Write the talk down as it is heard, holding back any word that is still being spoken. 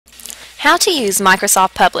How to use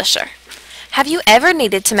Microsoft Publisher. Have you ever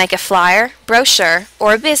needed to make a flyer, brochure,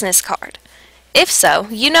 or a business card? If so,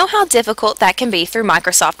 you know how difficult that can be through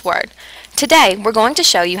Microsoft Word. Today, we're going to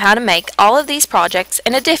show you how to make all of these projects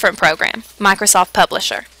in a different program, Microsoft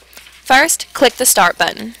Publisher. First, click the Start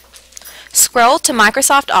button. Scroll to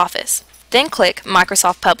Microsoft Office, then click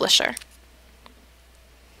Microsoft Publisher.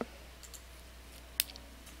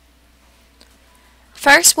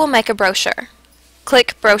 First, we'll make a brochure.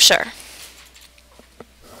 Click Brochure.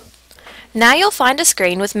 Now you'll find a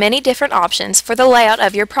screen with many different options for the layout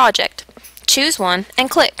of your project. Choose one and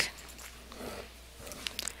click.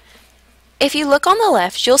 If you look on the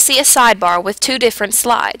left, you'll see a sidebar with two different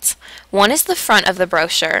slides. One is the front of the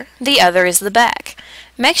brochure, the other is the back.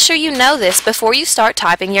 Make sure you know this before you start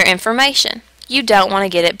typing your information. You don't want to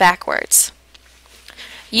get it backwards.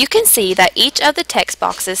 You can see that each of the text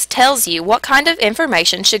boxes tells you what kind of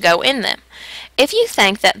information should go in them. If you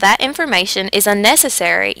think that that information is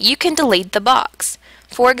unnecessary, you can delete the box.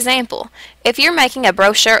 For example, if you're making a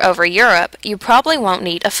brochure over Europe, you probably won't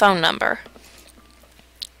need a phone number.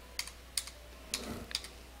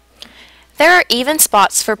 There are even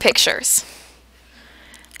spots for pictures.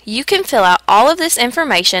 You can fill out all of this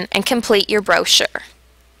information and complete your brochure.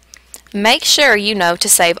 Make sure you know to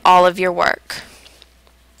save all of your work.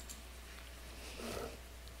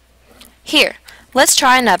 Here, let's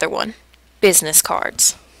try another one. Business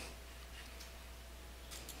cards.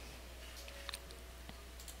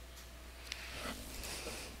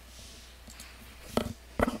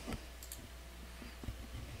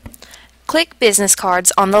 Click Business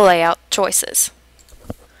Cards on the layout choices.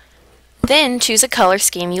 Then choose a color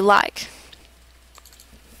scheme you like.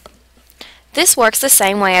 This works the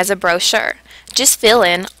same way as a brochure. Just fill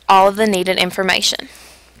in all of the needed information.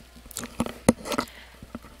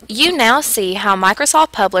 You now see how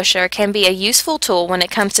Microsoft Publisher can be a useful tool when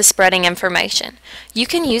it comes to spreading information. You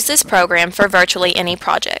can use this program for virtually any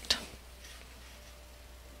project.